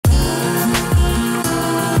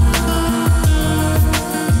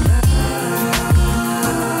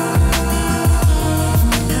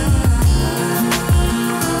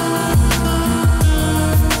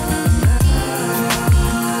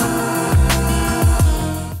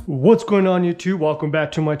What's going on YouTube? Welcome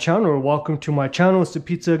back to my channel, or welcome to my channel. It's the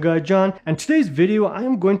Pizza Guy John, and today's video I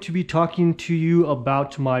am going to be talking to you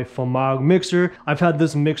about my Famag mixer. I've had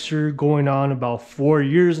this mixer going on about 4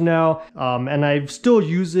 years now, and I still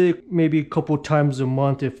use it maybe a couple times a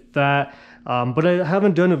month, if that. But I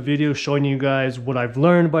haven't done a video showing you guys what I've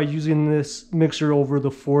learned by using this mixer over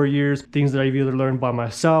the 4 years, things that I've either learned by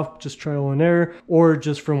myself, just trial and error, or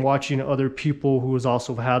just from watching other people who has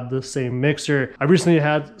also had the same mixer. I recently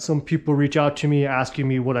had some people reach out to me asking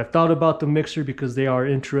me what I thought about the mixer because they are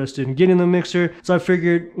interested in getting the mixer. So I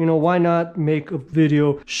figured, you know, why not make a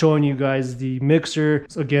video showing you guys the mixer.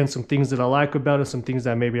 So again, some things that I like about it, some things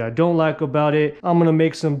that maybe I don't like about it. I'm gonna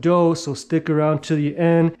make some dough, so stick around to the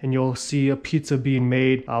end and you'll see a pizza being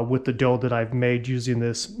made with the dough that I've made using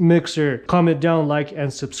this mixer. Comment down, like,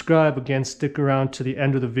 and subscribe. Again, stick around to the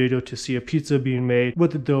end of the video to see a pizza being made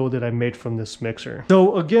with the dough that I made from this mixer.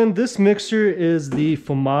 So again, this mixer is the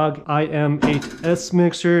Famag IM8S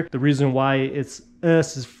mixer. The reason why it's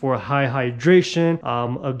S is for high hydration,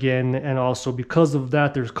 again, and also because of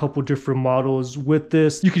that there's a couple different models with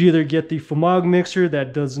this. You could either get the Famag mixer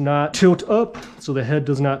that does not tilt up, so the head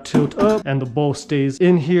does not tilt up and the bowl stays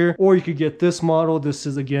in here, or you could get this model. This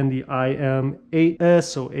is again the IM8S,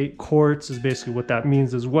 so 8 quarts is basically what that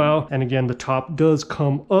means as well. And again, the top does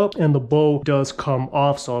come up and the bowl does come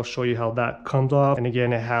off, so I'll show you how that comes off. And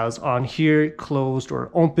again, it has on here closed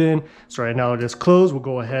or open. So right now it is closed. We'll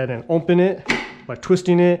go ahead and open it by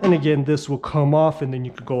twisting it, and again this will come off, and then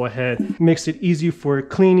you can go ahead, makes it easy for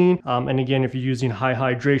cleaning. And again, if you're using high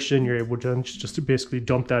hydration, you're able to just basically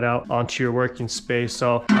dump that out onto your working space.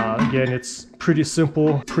 So again, it's pretty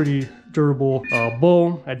simple, pretty durable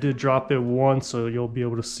bowl. I did drop it once, so you'll be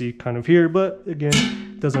able to see kind of here, but again,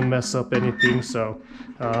 it doesn't mess up anything. So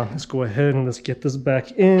let's go ahead and let's get this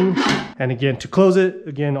back in. And again, to close it,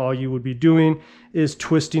 again, all you would be doing is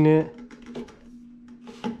twisting it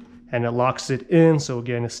and it locks it in. So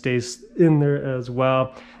again, it stays in there as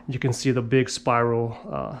well. You can see the big spiral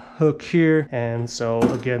hook here. And so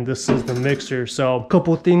again, this is the mixer. So a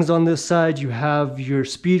couple things on this side, you have your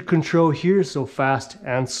speed control here, so fast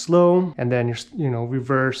and slow, and then your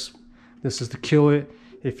reverse. This is to kill it.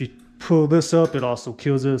 If you pull this up, it also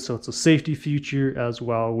kills it, so it's a safety feature as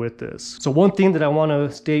well with this. So one thing that I want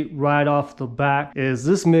to state right off the bat is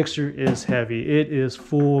this mixer is heavy. It is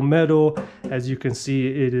full metal. As you can see,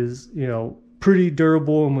 it is, pretty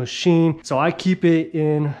durable machine. So I keep it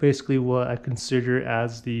in basically what I consider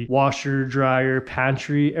as the washer, dryer,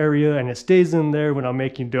 pantry area, and it stays in there when I'm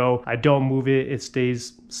making dough. I don't move it. It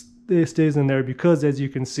stays in there because, as you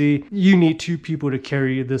can see, you need 2 people to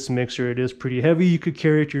carry this mixer. It is pretty heavy. You could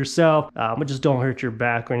carry it yourself, but just don't hurt your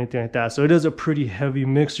back or anything like that. So it is a pretty heavy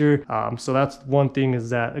mixer. So that's one thing, is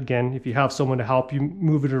that again, if you have someone to help you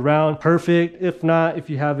move it around, perfect. If not, if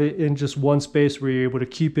you have it in just one space where you're able to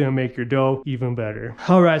keep it and make your dough, even better.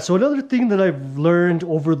 All right, so another thing that I've learned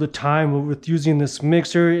over the time with using this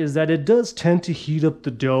mixer is that it does tend to heat up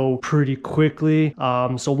the dough pretty quickly.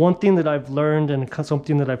 So one thing that I've learned, and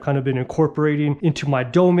something that I've kind of been incorporating into my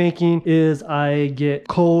dough making, is I get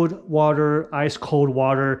cold water, ice cold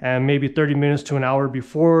water, and maybe 30 minutes to an hour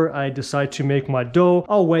before I decide to make my dough,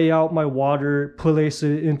 I'll weigh out my water, place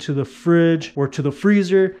it into the fridge or to the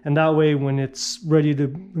freezer, and that way when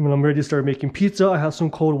I'm ready to start making pizza, I have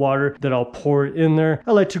some cold water that I'll pour in there.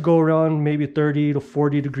 I like to go around maybe 30 to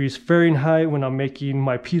 40 degrees Fahrenheit when I'm making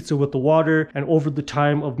my pizza with the water, and over the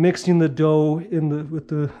time of mixing the dough with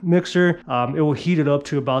the mixer, it will heat it up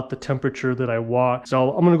to about the temperature that I want.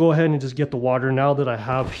 So I'm gonna go ahead and just get the water now that I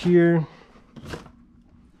have here.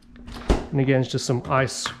 And again, it's just some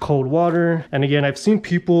ice cold water. And again, I've seen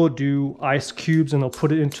people do ice cubes and they'll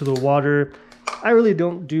put it into the water. I really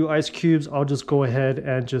don't do ice cubes. I'll just go ahead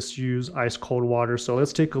and just use ice cold water. So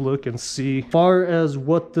let's take a look and see. As far as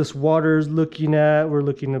what this water is looking at, we're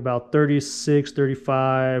looking about 36,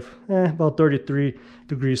 35, about 33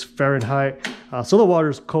 degrees Fahrenheit. So the water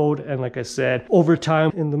is cold, and like I said, over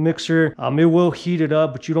time in the mixer, it will heat it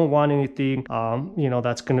up, but you don't want anything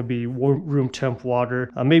that's going to be room temp water.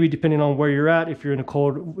 Maybe depending on where you're at, if you're in a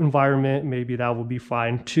cold environment, maybe that will be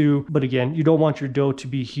fine too. But again, you don't want your dough to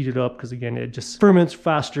be heated up, because again, it just ferments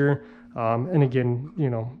faster. And again,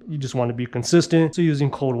 you just want to be consistent, so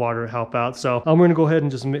using cold water to help out. So I'm going to go ahead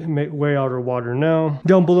and just weigh out our water now.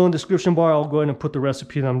 Down below in the description bar, I'll go ahead and put the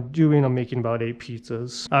recipe that I'm doing. I'm making about 8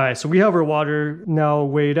 pizzas. All right, so we have our water now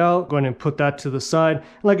weighed out. Go ahead and put that to the side.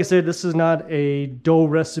 Like I said, this is not a dough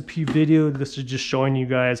recipe video. This is just showing you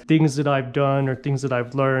guys things that I've done or things that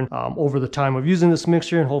I've learned over the time of using this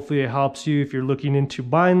mixer, and hopefully it helps you if you're looking into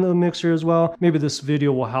buying the mixer as well. Maybe this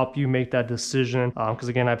video will help you make that decision, because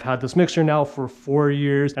again, I've had this mixer now for 4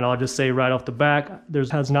 years, and I'll just say right off the back, there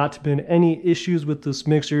has not been any issues with this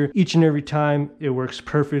mixer. Each and every time it works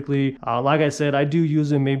perfectly. Like I said, I do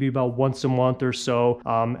use it maybe about once a month or so,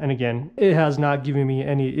 and again, it has not given me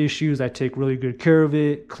any issues. I take really good care of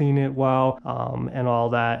it, clean it well, and all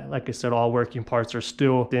that. Like I said, all working parts are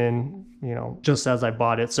still in, you know, just as I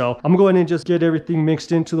bought it. So I'm going to just get everything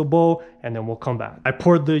mixed into the bowl, and then we'll come back. I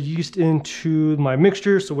poured the yeast into my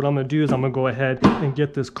mixture, so what I'm going to do is I'm going to go ahead and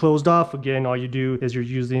get this closed off. Again, all you do is you're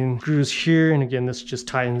using screws here, and again, this just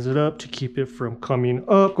tightens it up to keep it from coming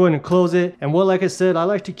up. Go ahead and close it. And well, like I said, I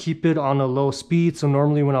like to keep it on a low speed, so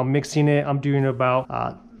normally when I'm mixing it, I'm doing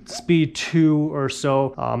about speed 2 or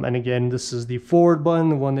so, and again, this is the forward button,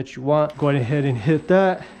 the one that you want. Go ahead and hit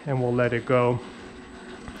that, and we'll let it go.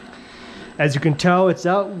 As you can tell, it's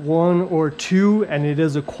at 1 or 2, and it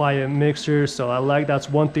is a quiet mixer, so that's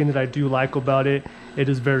one thing that I do like about it. It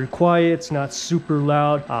is very quiet, it's not super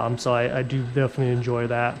loud, so I do definitely enjoy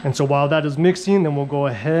that. And so while that is mixing, then we'll go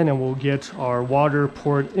ahead and we'll get our water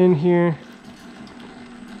poured in here.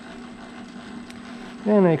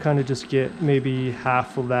 And I kind of just get maybe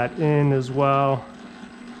half of that in as well.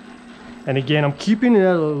 And again, I'm keeping it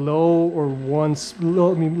at a low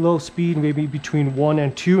speed, maybe between 1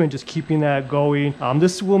 and 2, and just keeping that going.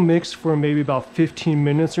 This will mix for maybe about 15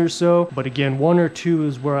 minutes or so. But again, 1 or 2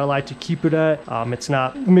 is where I like to keep it at. It's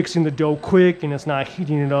not mixing the dough quick, and it's not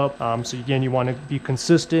heating it up. So again, you want to be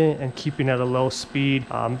consistent and keeping at a low speed.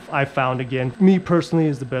 I found, again, me personally,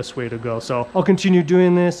 is the best way to go. So I'll continue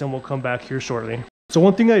doing this, and we'll come back here shortly. So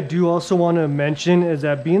one thing I do also want to mention is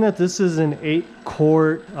that being that this is an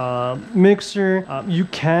 8-quart mixer, you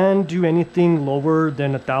can do anything lower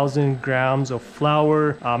than 1,000 grams of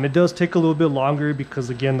flour. It does take a little bit longer because,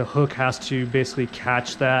 again, the hook has to basically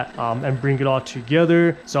catch that and bring it all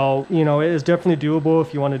together. So, you know, it is definitely doable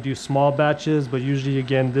if you want to do small batches, but usually,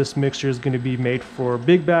 again, this mixer is going to be made for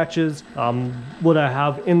big batches. What I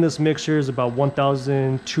have in this mixer is about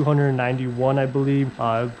 1,291, I believe,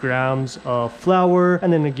 grams of flour.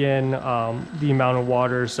 And then again, the amount of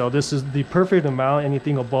water. So this is the perfect amount.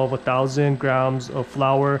 Anything above 1,000 grams of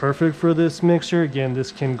flour, perfect for this mixer. Again,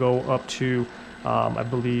 this can go up to, I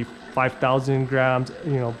believe, 5,000 grams,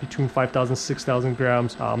 you know, between 5,000 6,000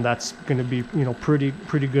 grams. That's going to be, you know, pretty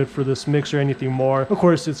good for this mixer. Anything more, of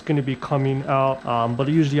course, it's going to be coming out, but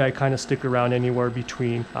usually I kind of stick around anywhere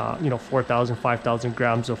between 4,000 5,000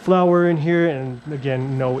 grams of flour in here, and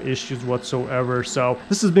again, no issues whatsoever. So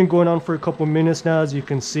this has been going on for a couple minutes now. As you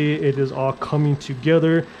can see, it is all coming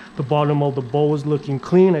together. The bottom of the bowl is looking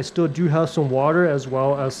clean. I still do have some water as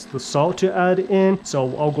well as the salt to add in,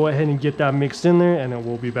 so I'll go ahead and get that mixed in there, and then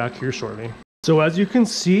we'll be back here shortly. So as you can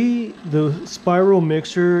see, the spiral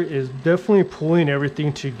mixer is definitely pulling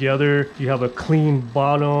everything together. You have a clean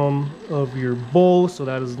bottom of your bowl, so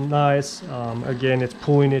that is nice. Again, it's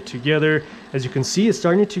pulling it together. As you can see, it's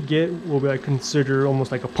starting to get what I consider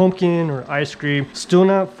almost like a pumpkin or ice cream. Still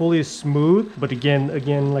not fully smooth, but again,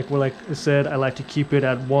 like I said, I like to keep it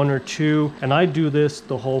at 1 or 2, and I do this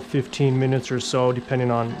the whole 15 minutes or so,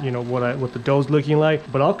 depending on, you know, what the dough's looking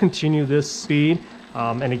like. But I'll continue this speed.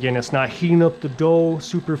 And again, it's not heating up the dough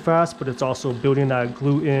super fast, but it's also building that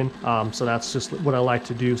gluten. So that's just what I like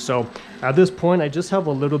to do. So at this point, I just have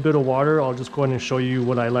a little bit of water. I'll just go ahead and show you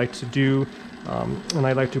what I like to do. And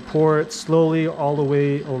I like to pour it slowly all the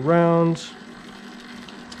way around.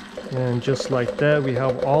 And just like that, we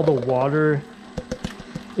have all the water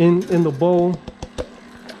in the bowl.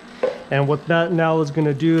 And what that now is going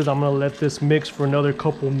to do is I'm going to let this mix for another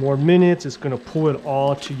couple more minutes. It's going to pull it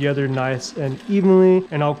all together nice and evenly.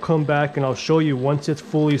 And I'll come back and I'll show you once it's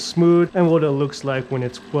fully smooth and what it looks like when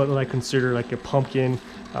it's what I consider like a pumpkin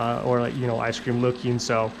or like, you know, ice cream looking.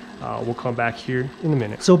 So we'll come back here in a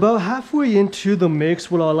minute. So about halfway into the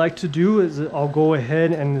mix, what I like to do is I'll go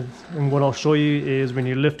ahead and what I'll show you is when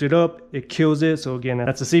you lift it up, it kills it. So again,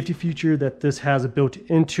 that's a safety feature that this has built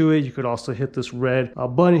into it. You could also hit this red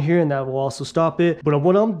button here, and that will also stop it. But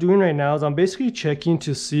what I'm doing right now is I'm basically checking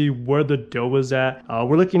to see where the dough is at.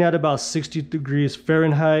 We're looking at about 60 degrees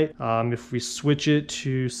Fahrenheit. If we switch it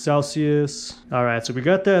to Celsius. All right, so we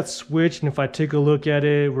got that switched, and if I take a look at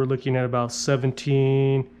it, we're looking at about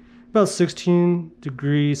 16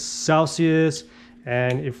 degrees Celsius.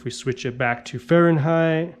 And if we switch it back to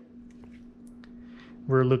Fahrenheit,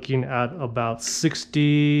 we're looking at about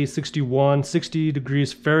 60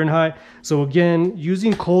 degrees Fahrenheit. So again,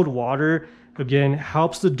 using cold water again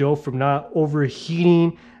helps the dough from not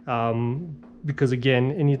overheating, because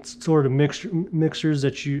again, any sort of mixers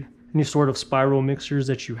that you any sort of spiral mixers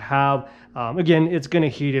that you have, again, it's going to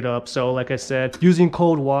heat it up. So like I said, using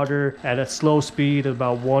cold water at a slow speed,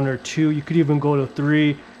 about 1 or 2, you could even go to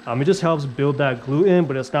 3, It just helps build that gluten,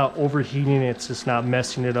 but it's not overheating, it's just not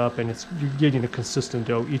messing it up, and you're getting a consistent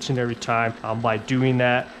dough each and every time by doing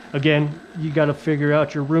that. Again, you got to figure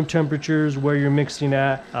out your room temperatures, where you're mixing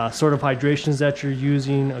at, sort of hydrations that you're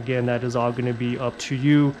using. Again, that is all going to be up to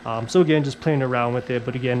you. So again, just playing around with it.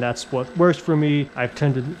 But again, that's what works for me. I've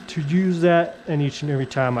tended to use that, and each and every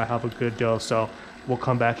time I have a good dough. So we'll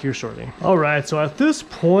come back here shortly. All right, so at this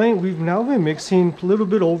point, we've now been mixing a little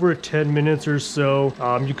bit over 10 minutes or so.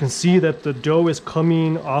 You can see that the dough is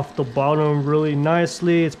coming off the bottom really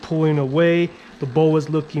nicely. It's pulling away. The bowl is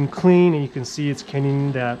looking clean, and you can see it's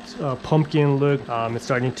getting that pumpkin look. It's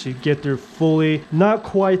starting to get there fully. Not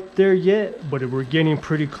quite there yet, but we're getting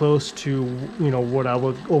pretty close to, you know, what I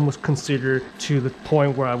would almost consider to the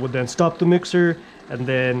point where I would then stop the mixer and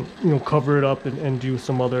then, you know, cover it up and do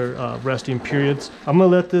some other resting periods. I'm gonna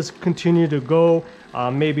let this continue to go.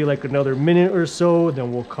 Maybe like another minute or so,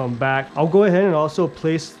 then we'll come back. I'll go ahead and also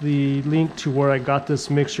place the link to where I got this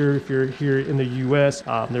mixer if you're here in the US.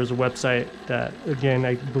 There's a website that, again,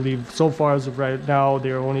 I believe so far as of right now,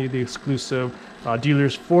 they're only the exclusive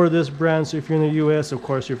dealers for this brand. So if you're in the US, of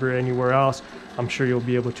course, if you're anywhere else, I'm sure you'll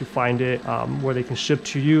be able to find it where they can ship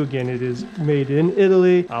to you. Again, it is made in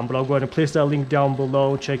Italy, but I'll go ahead and place that link down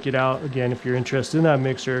below. Check it out. Again, if you're interested in that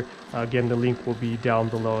mixer, again, the link will be down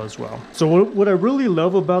below as well. So what I really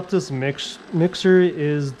love about this mixer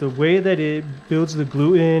is the way that it builds the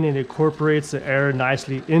gluten and incorporates the air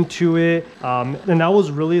nicely into it. And that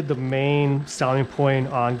was really the main selling point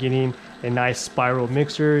on getting a nice spiral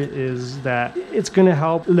mixer, is that it's going to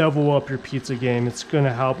help level up your pizza game. It's going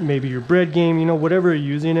to help maybe your bread game, you know, whatever you're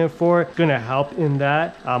using it for, it's going to help in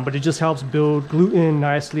that. But it just helps build gluten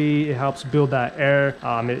nicely. It helps build that air.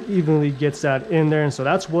 It evenly gets that in there. And so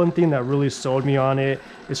that's one thing that really sold me on it.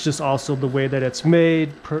 It's just also the way that it's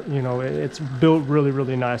made, you know, it's built really,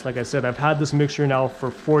 really nice. Like I said, I've had this mixer now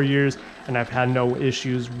for 4 years and I've had no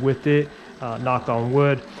issues with it, knock on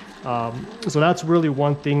wood. So that's really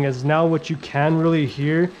one thing. Is now what you can really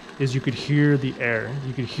hear is you could hear the air.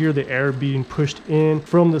 You could hear the air being pushed in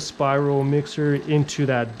from the spiral mixer into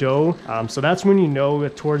that dough. So that's when you know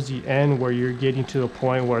that towards the end where you're getting to the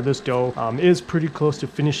point where this dough is pretty close to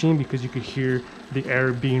finishing, because you could hear the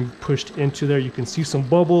air being pushed into there. You can see some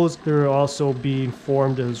bubbles that are also being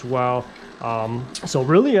formed as well. So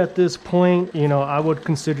really at this point, you know, I would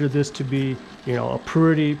consider this to be, you know, a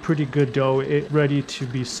pretty good dough. It ready to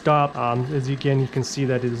be stopped. As again, you can see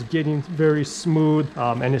that it is getting very smooth,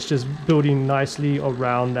 and it's just building nicely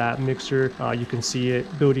around that mixer. You can see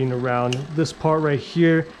it building around this part right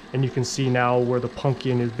here, and you can see now where the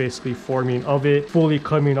pumpkin is basically forming of it, fully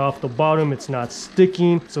coming off the bottom. It's not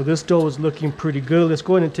sticking. So this dough is looking pretty good. Let's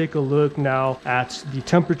go ahead and take a look now at the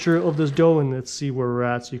temperature of this dough, and let's see where we're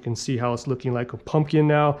at. So you can see how it's looking like a pumpkin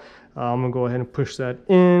now. I'm gonna go ahead and push that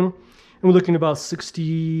in. And we're looking about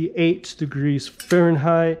 68 degrees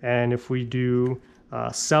Fahrenheit. And if we do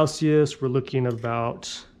Celsius, we're looking at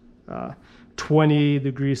about 20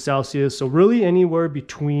 degrees Celsius. So really anywhere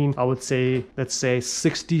between, I would say, let's say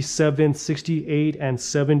 67, 68, and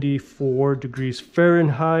 74 degrees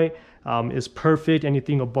Fahrenheit is perfect.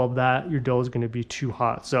 Anything above that, your dough is going to be too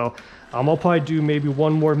hot. So I'll probably do maybe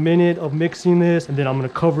 1 more minute of mixing this, and then I'm going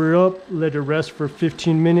to cover it up, let it rest for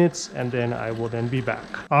 15 minutes, and then I will then be back.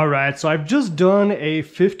 All right, so I've just done a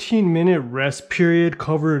 15-minute rest period,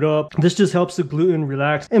 cover it up. This just helps the gluten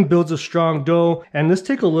relax and builds a strong dough. And let's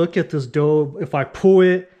take a look at this dough. If I pull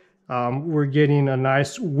it, we're getting a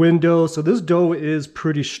nice window. So this dough is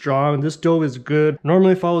pretty strong. This dough is good.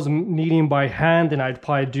 Normally, if I was kneading by hand, then I'd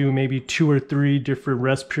probably do maybe 2 or 3 different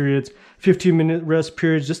rest periods, 15-minute rest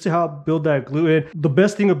periods, just to help build that gluten. The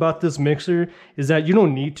best thing about this mixer is that you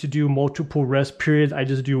don't need to do multiple rest periods. I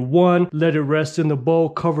just do 1, let it rest in the bowl,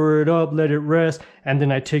 cover it up, let it rest, and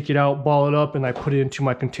then I take it out, ball it up, and I put it into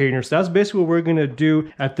my container. So that's basically what we're gonna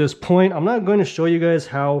do at this point. I'm not going to show you guys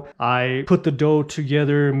how I put the dough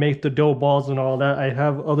together, make the dough balls and all that. I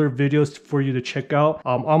have other videos for you to check out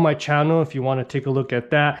on my channel if you want to take a look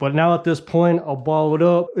at that. But now at this point, I'll ball it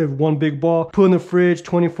up in 1 big ball, put in the fridge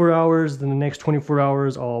 24 hours. Then the next 24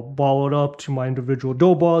 hours, I'll ball it up to my individual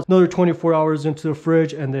dough balls, another 24 hours into the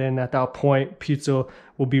fridge, and then at that point, pizza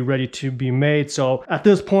will be ready to be made. So at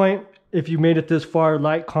this point, if you made it this far,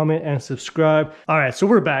 like, comment, and subscribe. All right, so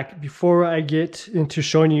we're back. Before I get into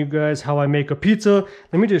showing you guys how I make a pizza,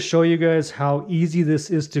 let me just show you guys how easy this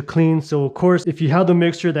is to clean. So of course, if you have the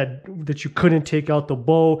mixture that you couldn't take out the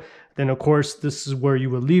bowl, then of course, this is where you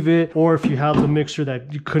would leave it. Or if you have the mixture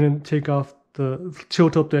that you couldn't take off the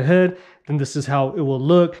tilt up the head, then this is how it will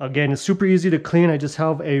look. Again, it's super easy to clean. I just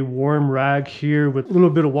have a warm rag here with a little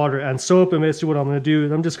bit of water and soap, and basically what I'm going to do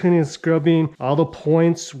is I'm just cleaning and scrubbing all the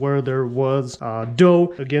points where there was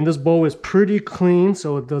dough. Again, this bowl is pretty clean,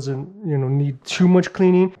 so it doesn't, you know, need too much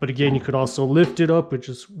cleaning. But again, you could also lift it up, which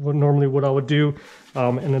is normally what I would do.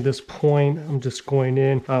 And at this point, I'm just going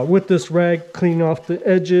in with this rag, cleaning off the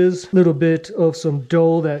edges, a little bit of some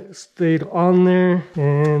dough that stayed on there,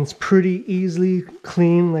 and it's pretty easily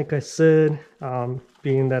clean, like I said,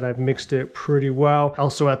 being that I've mixed it pretty well.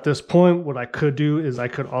 Also at this point, what I could do is I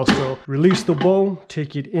could also release the bowl,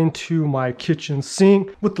 take it into my kitchen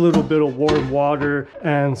sink with a little bit of warm water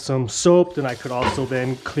and some soap. Then I could also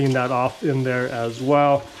then clean that off in there as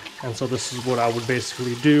well. And so this is what I would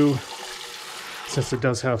basically do. Since it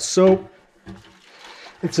does have soap,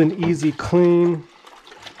 it's an easy clean.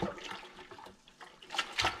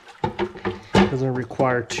 Doesn't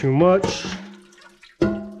require too much.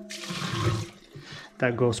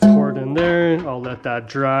 That goes poured in there. I'll let that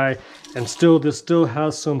dry. And this still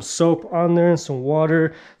has some soap on there and some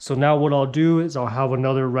water. So now what I'll do is I'll have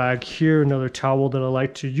another rag here, another towel that I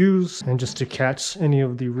like to use, and just to catch any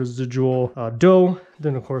of the residual dough.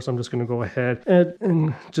 Then of course I'm just going to go ahead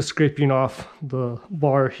and just scraping off the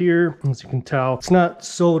bar here. As you can tell, it's not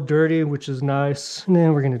so dirty, which is nice. And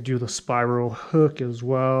then we're going to do the spiral hook as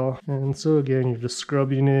well. And so again, you're just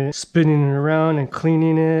scrubbing it, spinning it around and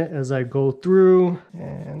cleaning it as I go through.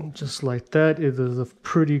 And just like that, it is a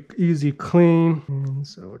pretty easy clean. And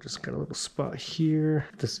so just got a little spot here.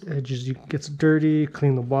 This edges gets dirty,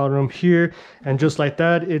 clean the bottom here. And just like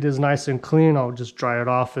that, it is nice and clean. I'll just dry it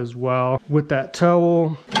off as well with that towel.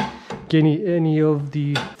 Getting any of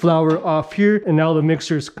the flour off here, and now the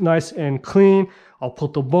mixer is nice and clean. I'll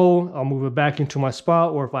put the bowl, I'll move it back into my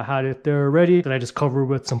spot, or if I had it there already, then I just cover it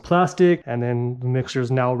with some plastic, and then the mixer is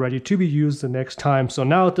now ready to be used the next time. So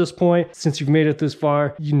now at this point, since you've made it this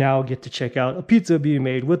far, you now get to check out a pizza being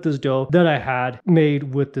made with this dough that I had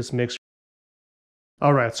made with this mixer.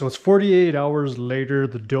 Alright, so it's 48 hours later.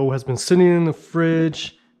 The dough has been sitting in the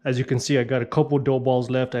fridge. As you can see, I got a couple dough balls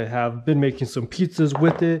left. I have been making some pizzas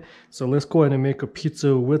with it. So let's go ahead and make a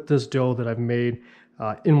pizza with this dough that I've made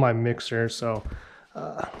in my mixer. So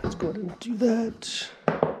let's go ahead and do that.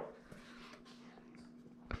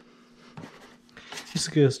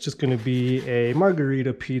 It's just going to be a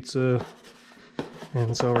margarita pizza.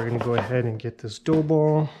 And so we're going to go ahead and get this dough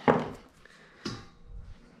ball.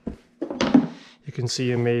 You can see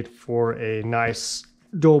it made for a nice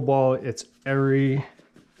dough ball. It's airy.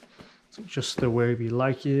 So just the way we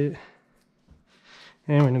like it.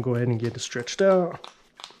 And we're gonna go ahead and get it stretched out.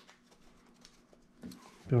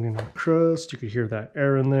 Building our crust. You can hear that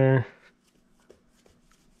air in there.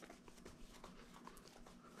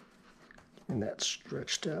 And that's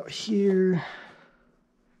stretched out here.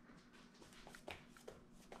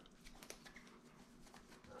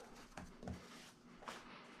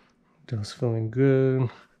 Dough's feeling good.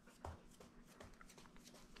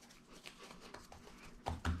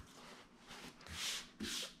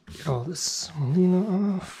 Get all this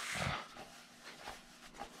semolina off.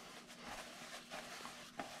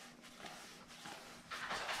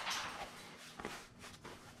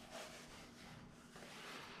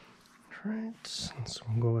 Alright, so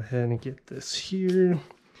we'll go ahead and get this here.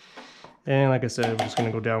 And like I said, we're just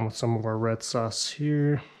going to go down with some of our red sauce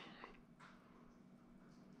here.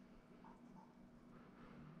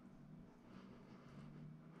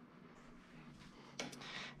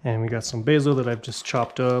 And we got some basil that I've just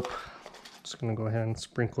chopped up. Just gonna go ahead and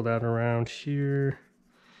sprinkle that around here.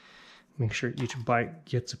 Make sure each bite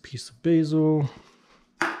gets a piece of basil.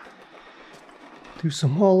 Do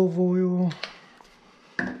some olive oil.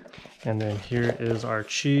 And then here is our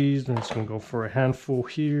cheese. I'm just gonna go for a handful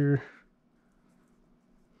here.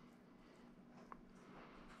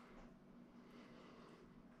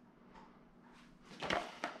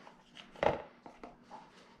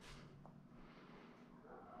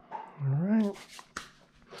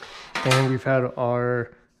 And we've had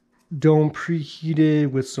our dome preheated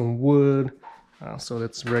with some wood, so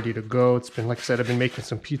that's ready to go. It's been, like I said, I've been making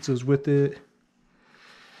some pizzas with it.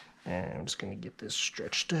 And I'm just gonna get this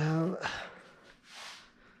stretched out.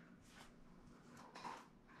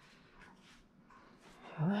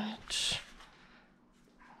 All right.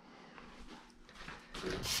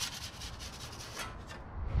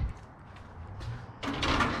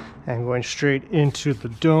 And going straight into the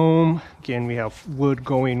dome. Again, we have wood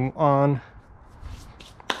going on.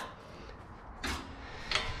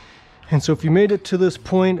 And so if you made it to this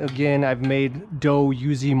point, again, I've made dough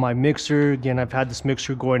using my mixer. Again, I've had this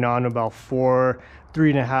mixer going on about 4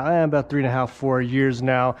 about 3.5, 4 years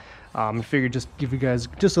now. I figured just give you guys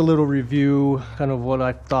just a little review, kind of what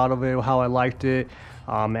I thought of it, how I liked it.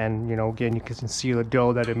 And you know, again, you can see the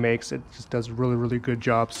dough that it makes. It just does a really good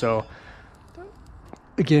job. So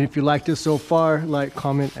again, if you like this so far, like,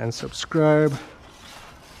 comment, and subscribe.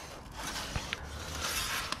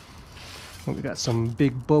 We got some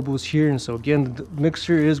big bubbles here, and so again, the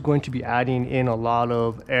mixer is going to be adding in a lot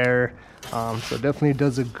of air, so definitely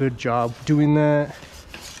does a good job doing that.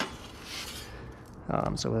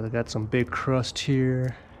 So I got some big crust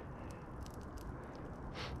here.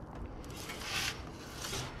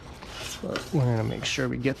 But we're gonna make sure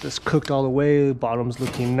we get this cooked all the way. The bottom's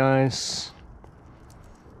looking nice.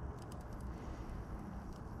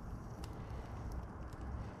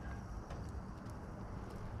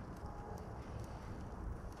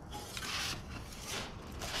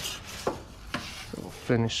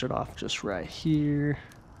 Finish it off just right here.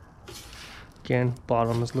 Again,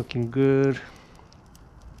 bottom is looking good.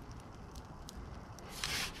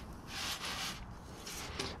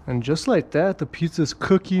 And just like that, the pizza is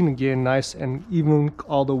cooking again, nice and even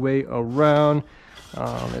all the way around.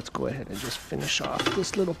 Let's go ahead and just finish off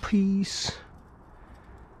this little piece.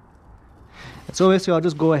 So basically, I'll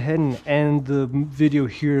just go ahead and end the video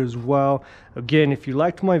here as well. Again, if you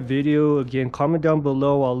liked my video, again, comment down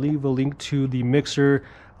below. I'll leave a link to the mixer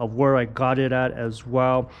of where I got it at as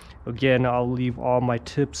well. Again, I'll leave all my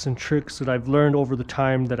tips and tricks that I've learned over the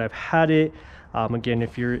time that I've had it. Again,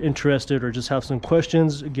 if you're interested or just have some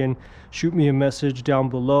questions, again, shoot me a message down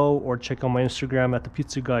below or check out my Instagram at the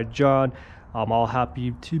Pizza Guy John. I'm all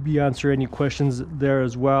happy to be answer any questions there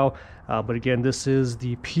as well. But again, this is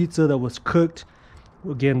the pizza that was cooked.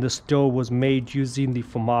 Again, this dough was made using the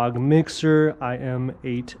Famag Mixer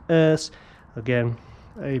IM8S. Again,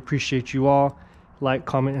 I appreciate you all. Like,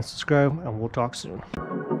 comment, and subscribe, and we'll talk soon.